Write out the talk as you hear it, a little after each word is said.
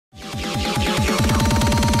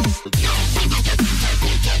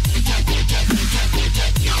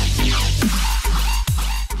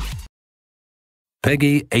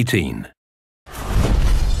Peggy 18.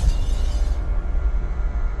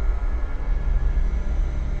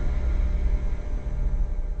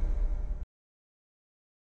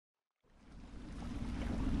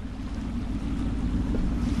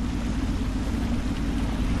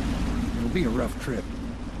 It'll be a rough trip.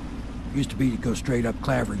 Used to be to go straight up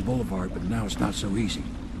Clavering Boulevard, but now it's not so easy.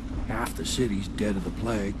 Half the city's dead of the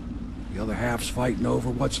plague. The other half's fighting over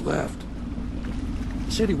what's left.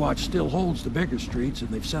 City Watch still holds the bigger streets, and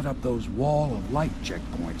they've set up those wall of light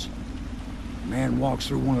checkpoints. A man walks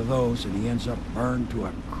through one of those, and he ends up burned to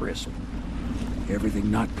a crisp.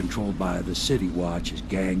 Everything not controlled by the City Watch is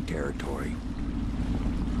gang territory.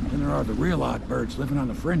 Then there are the real odd birds living on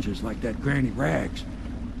the fringes like that Granny Rags.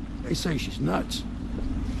 They say she's nuts.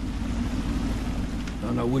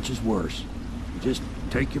 Don't know which is worse. You just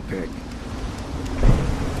take your pick.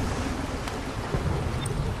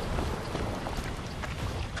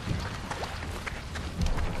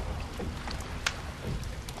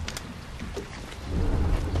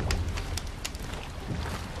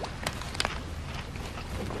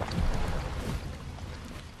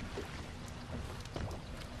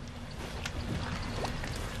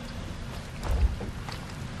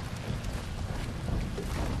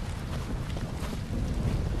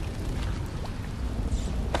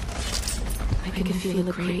 I can feel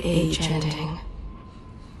a great age ending.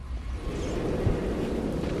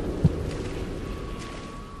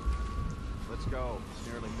 Let's go. It's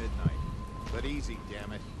nearly midnight. But easy,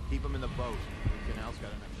 damn it. Keep them in the boat. The canal's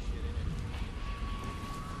got enough shit in it.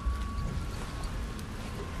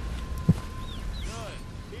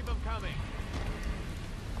 Good. Keep them coming.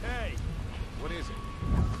 Hey! What is it?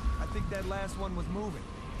 I think that last one was moving.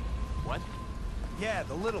 What? Yeah,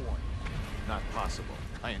 the little one. Not possible.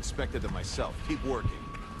 I inspected them myself. Keep working.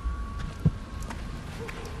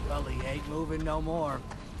 Well, he ain't moving no more.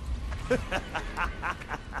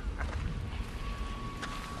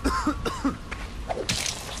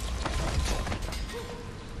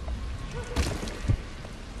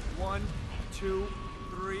 One, two,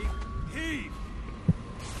 three, heave!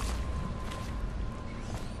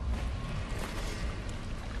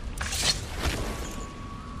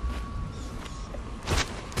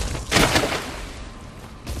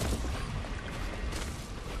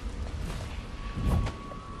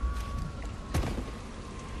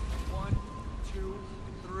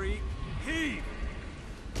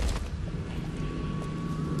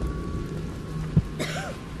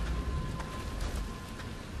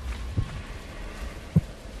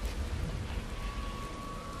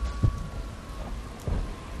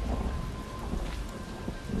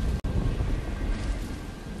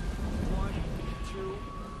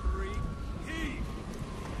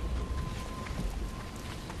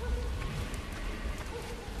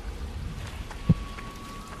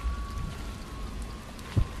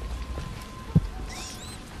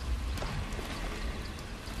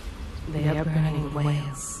 They are burning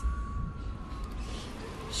whales.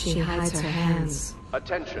 She hides her hands.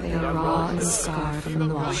 Attention, They are raw and scarred from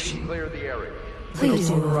the washing. clear the area. Please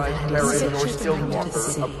move Motorized that terror is in North such a Stillwater to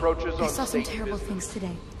see. approaches I on saw some state terrible business. things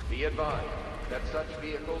today. Be advised that such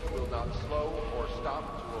vehicles will not slow or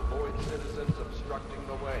stop to avoid citizens obstructing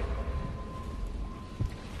the way.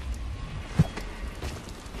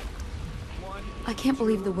 I can't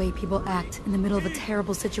believe the way people act in the middle of a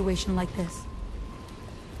terrible situation like this.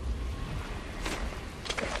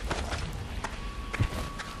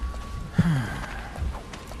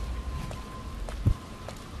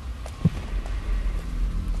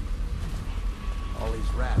 All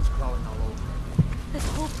these rats crawling all over it. This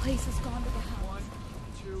whole place has gone to the house. One,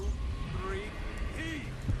 two, three, heave!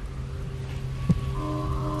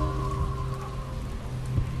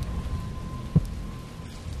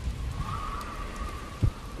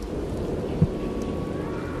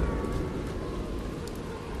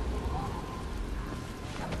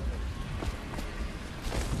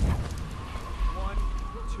 One,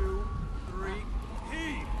 two, three,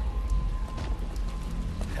 heave!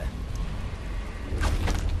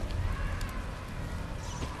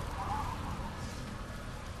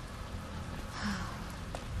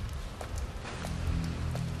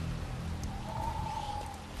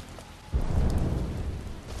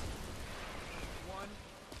 One,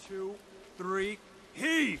 two, three,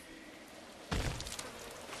 heave!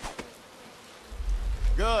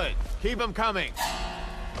 Good. Keep them coming.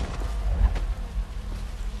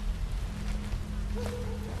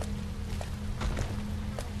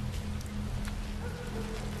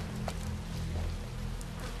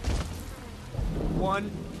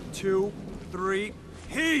 One, two, three,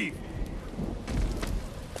 heave!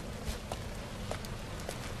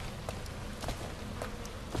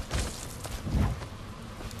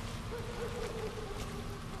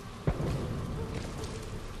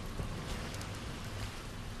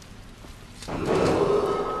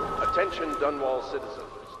 Attention Dunwall citizens.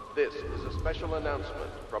 This is a special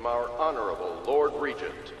announcement from our Honorable Lord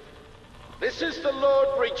Regent. This is the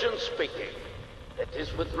Lord Regent speaking. It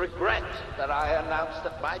is with regret that I announce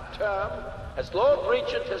that my term as Lord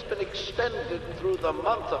Regent has been extended through the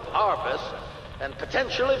month of harvest and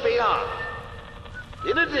potentially beyond.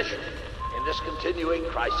 In addition, in this continuing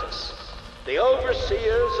crisis, the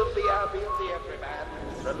overseers of the Abbey of the Everyman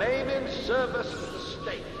remain in service to the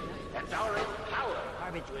state and are empowered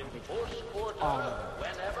to enforce order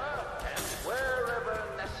whenever and wherever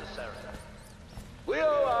necessary. We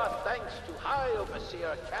owe our thanks to High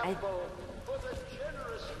Overseer Campbell for the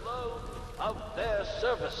generous loan of their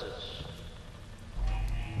services.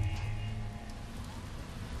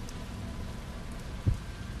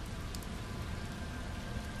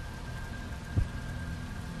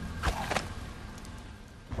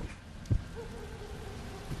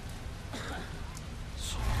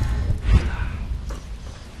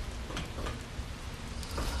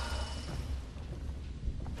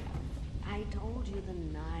 I told you the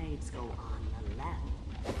knives go on the left.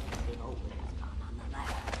 They've always gone on the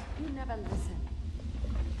left. You never listen.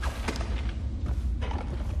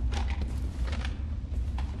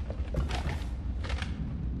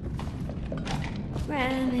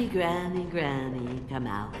 Granny, Granny, Granny, come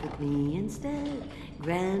out with me instead.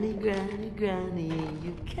 Granny, Granny, Granny,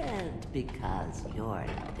 you can't because you're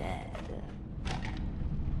dead.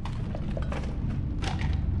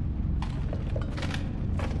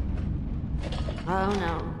 Oh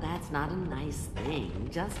no, that's not a nice thing.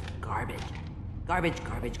 Just garbage. Garbage,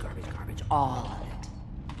 garbage, garbage, garbage. All of it.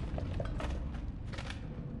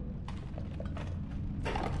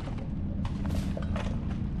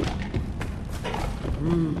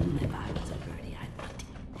 If I was a birdie, I'd want to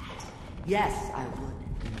eat that. Yes, I would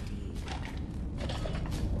indeed.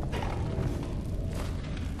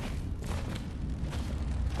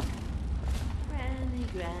 Granny,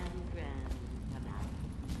 Granny, Granny, come out.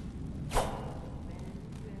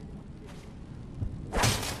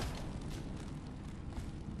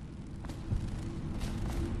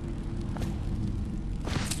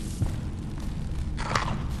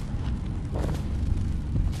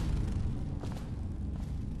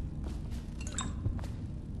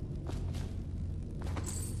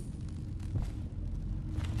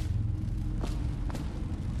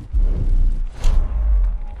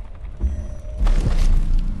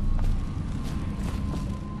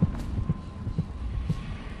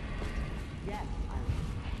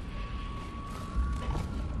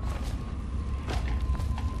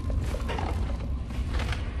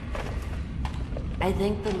 I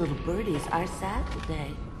think the little birdies are sad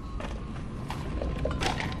today.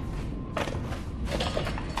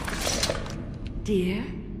 Dear?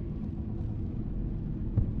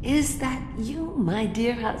 Is that you, my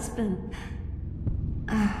dear husband?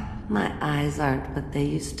 My eyes aren't what they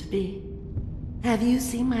used to be. Have you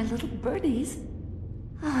seen my little birdies?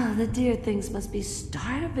 The dear things must be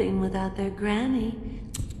starving without their granny.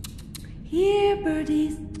 Here,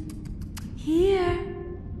 birdies. Here.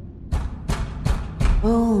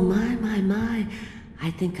 Oh, my. I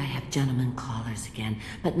think I have gentlemen callers again,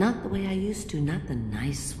 but not the way I used to, not the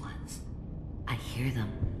nice ones. I hear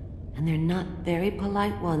them, and they're not very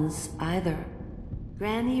polite ones either.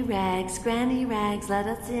 Granny Rags, let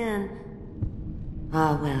us in.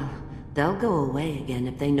 Ah, well, they'll go away again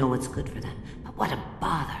if they know what's good for them, but what a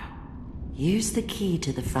bother. Here's the key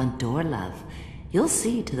to the front door, love. You'll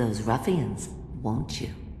see to those ruffians, won't you?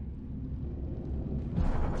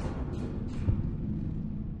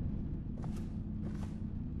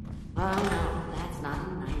 Oh, no, that's not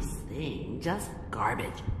a nice thing. Just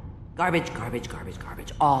garbage. Garbage, garbage, garbage,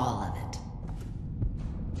 garbage. All of it.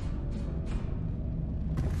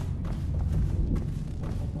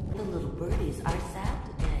 The little birdies are sad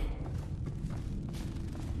today.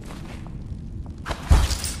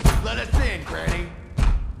 Let us in, Granny.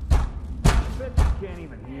 I bet you can't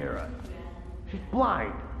even hear us. She's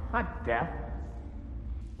blind, not deaf.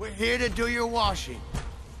 We're here to do your washing.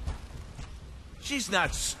 She's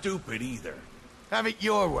not stupid either. Have it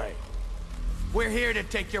your way. We're here to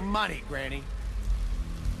take your money, Granny.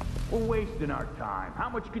 We're wasting our time. How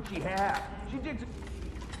much could she have? She digs...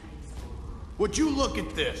 Would you look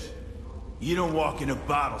at this? You don't walk into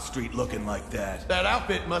Bottle Street looking like that. That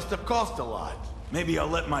outfit must have cost a lot. Maybe I'll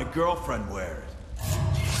let my girlfriend wear it.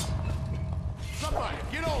 Somebody,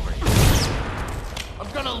 get over here!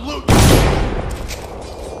 I'm gonna loot you!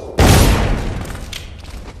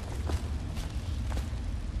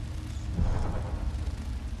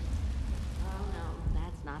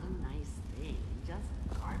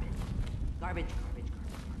 Garbage, garbage, garbage,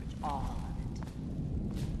 garbage. All of it.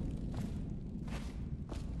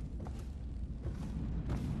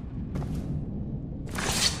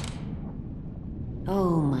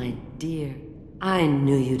 dear. I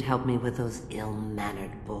knew you'd help me with those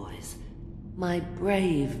ill-mannered boys. My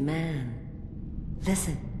brave man.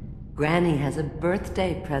 Listen, Granny has a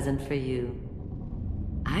birthday present for you.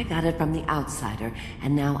 I got it from the outsider,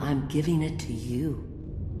 and now I'm giving it to you.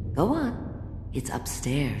 Go on. It's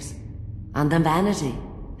upstairs. On the vanity.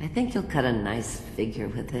 I think you'll cut a nice figure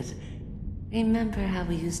with it. Remember how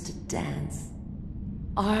we used to dance?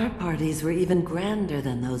 Our parties were even grander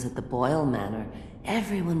than those at the Boyle Manor.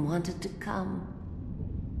 Everyone wanted to come.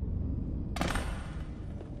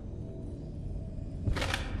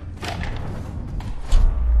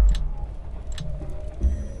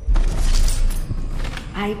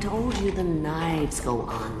 I told you the knives go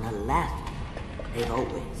on the left. They've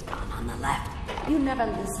always gone on the left. You never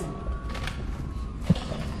listen.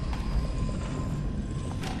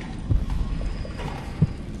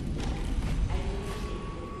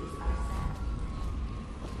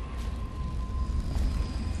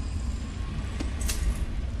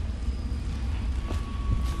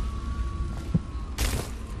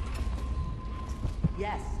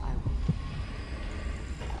 Yes, I will.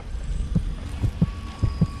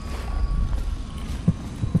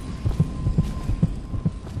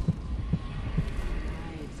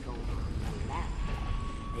 Knives go on the left.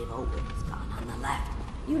 They've always gone on the left.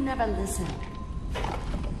 You never listen.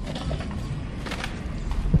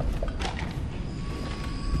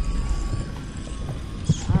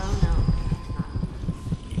 Oh no.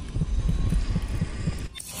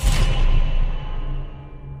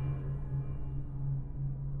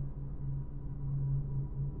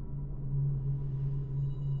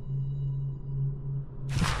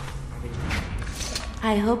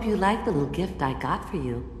 I hope you like the little gift I got for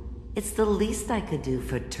you. It's the least I could do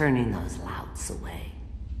for turning those louts away.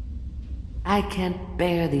 I can't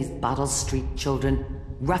bear these Bottle Street children.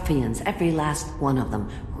 Ruffians, every last one of them.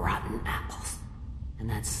 Rotten apples. And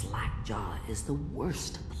that slack jaw is the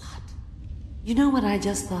worst of the lot. You know what I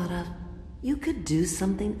just thought of? You could do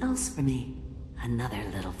something else for me. Another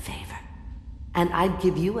little favor. And I'd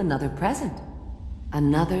give you another present.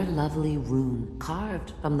 Another lovely rune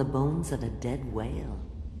carved from the bones of a dead whale.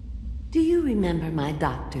 Do you remember my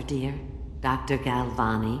doctor, dear? Dr.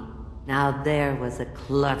 Galvani? Now there was a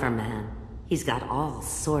clever man. He's got all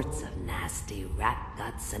sorts of nasty rat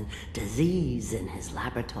guts and disease in his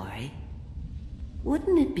laboratory.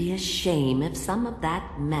 Wouldn't it be a shame if some of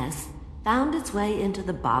that mess found its way into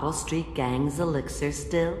the Bottle Street gang's elixir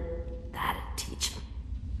still? That'd teach him.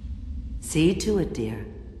 See to it, dear.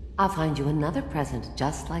 I'll find you another present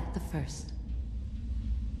just like the first.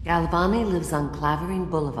 Galvani lives on Clavering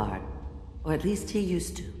Boulevard, or at least he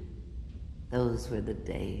used to. Those were the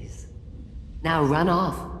days. Now run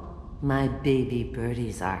off. My baby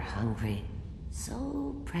birdies are hungry.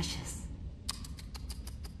 So precious.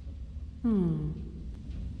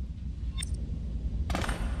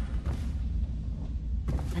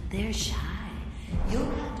 But they're shy. You'll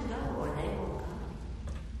have to go or they won't come.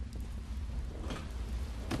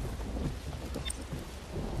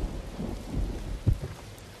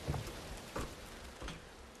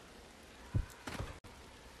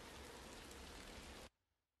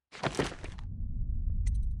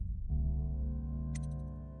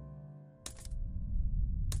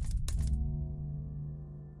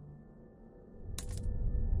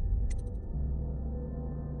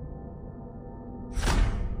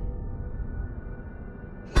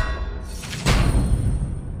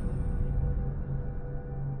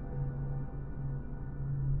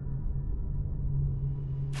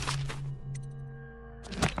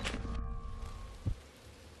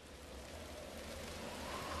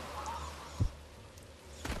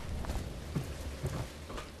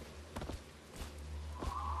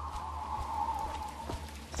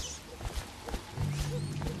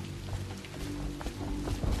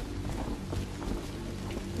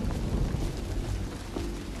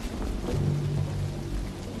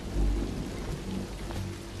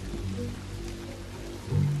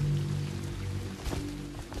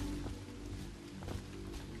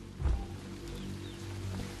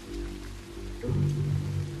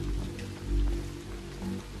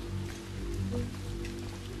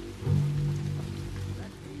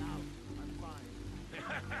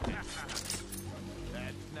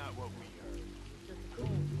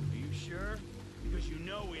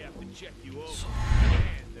 Check you over.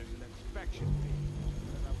 And there's an inspection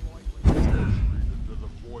fee. To the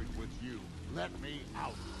void with you. Let me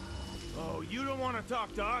out. Oh, you don't want to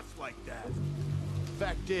talk to us like that.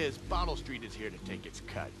 Fact is, Bottle Street is here to take its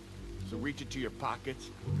cut. So reach into your pockets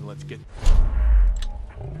and let's get...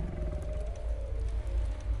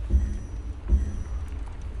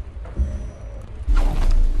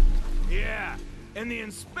 Yeah, And the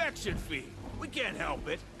inspection fee. We can't help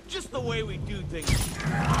it. Just the way we do things.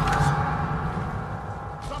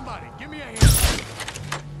 Somebody, give me a hand.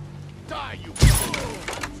 Die, you.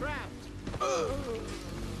 I'm trapped.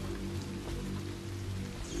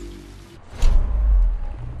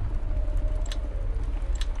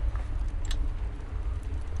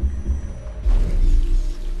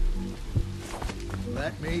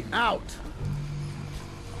 Let me out.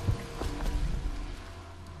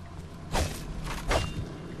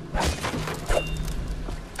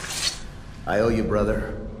 I owe you,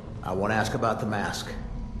 brother. I won't ask about the mask.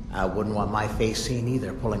 I wouldn't want my face seen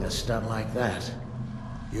either, pulling a stunt like that.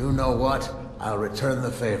 You know what? I'll return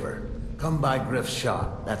the favor. Come by Griff's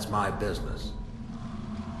shop. That's my business.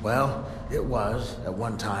 Well, it was, at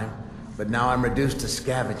one time, but now I'm reduced to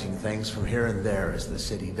scavenging things from here and there as the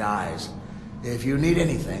city dies. If you need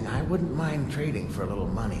anything, I wouldn't mind trading for a little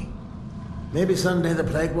money. Maybe someday the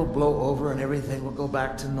plague will blow over and everything will go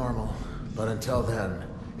back to normal. But until then,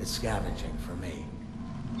 it's scavenging for me.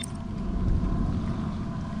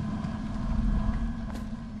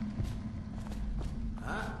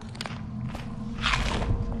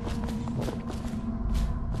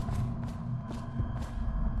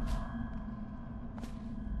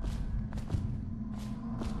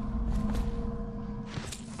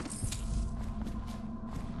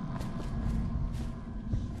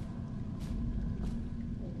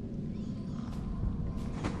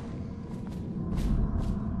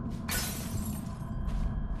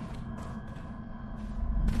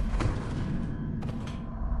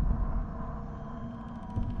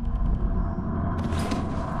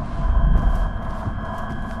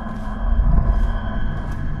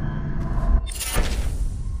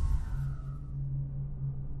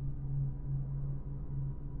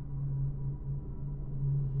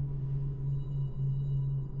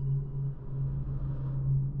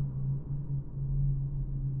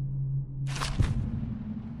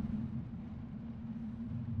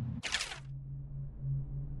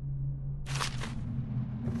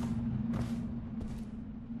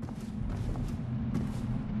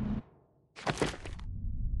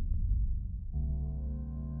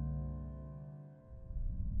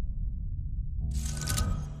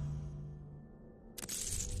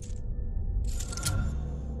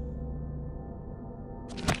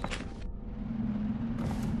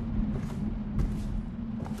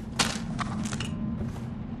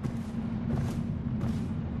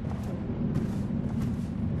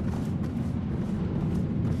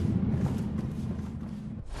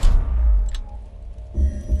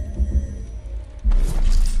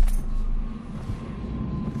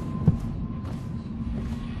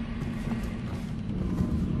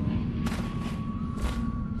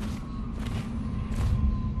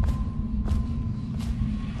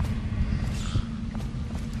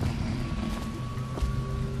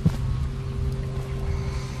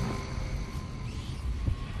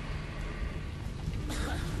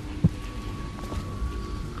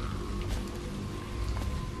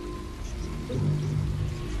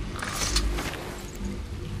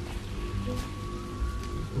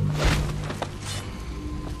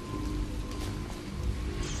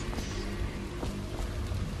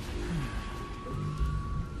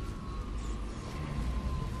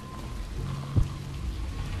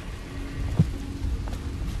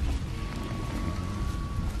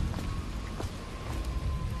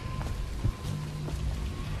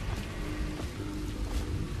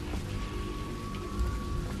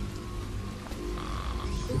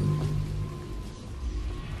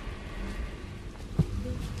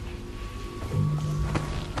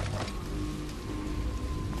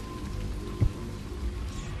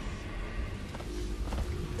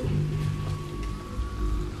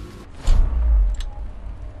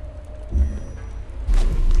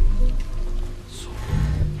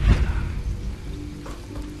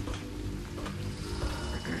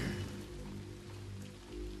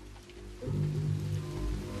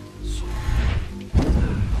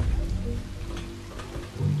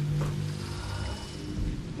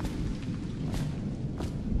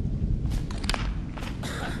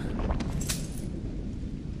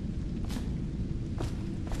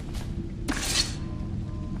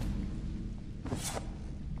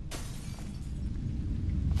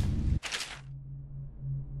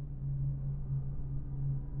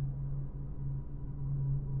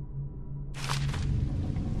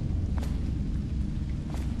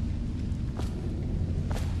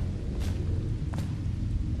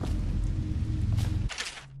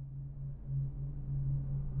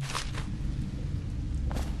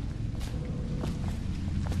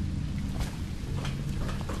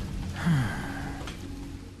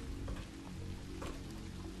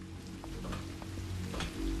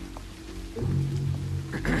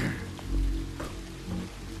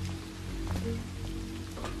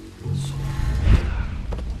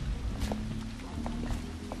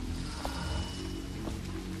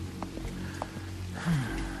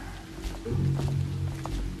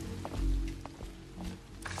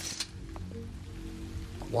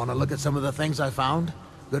 Want to look at some of the things I found?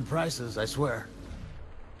 Good prices, I swear.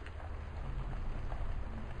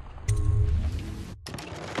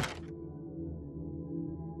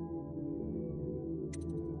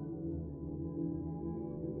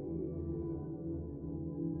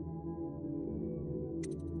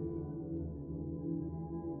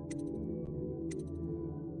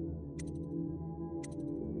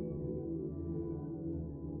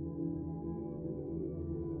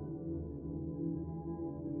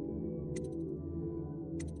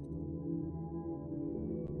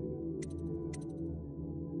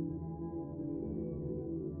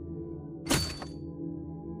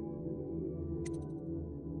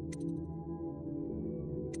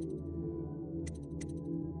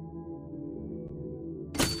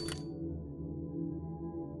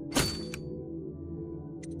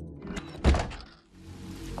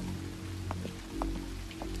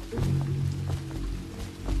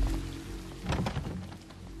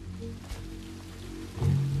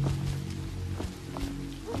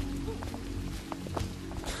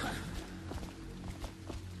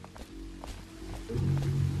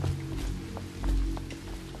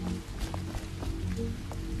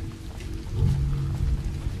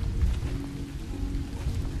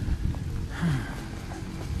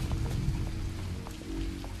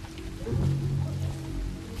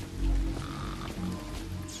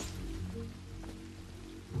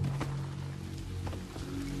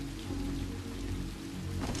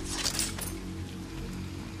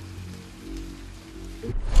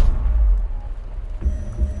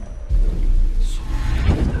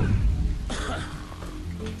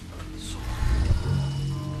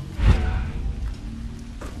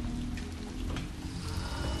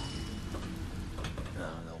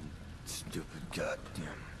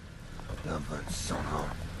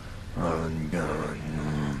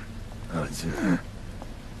 Did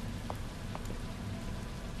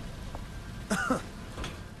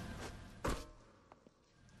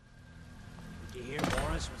you hear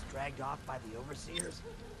Morris was dragged off by the overseers?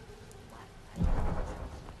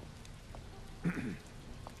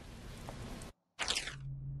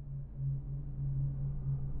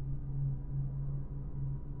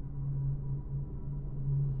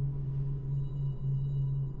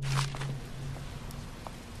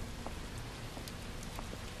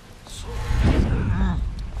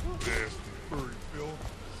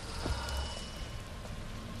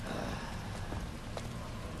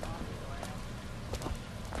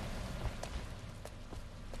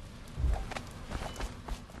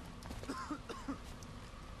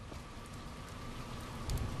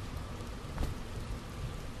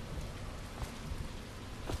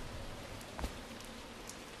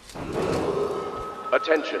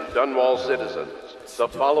 Attention, Dunwall citizens. The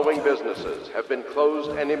following businesses have been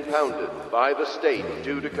closed and impounded by the state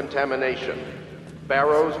due to contamination.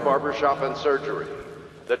 Barrow's Barbershop and Surgery,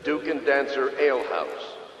 the Duke and Dancer Ale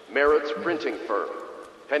House, Merritt's Printing Firm,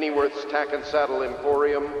 Pennyworth's Tack and Saddle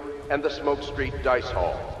Emporium, and the Smoke Street Dice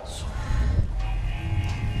Hall.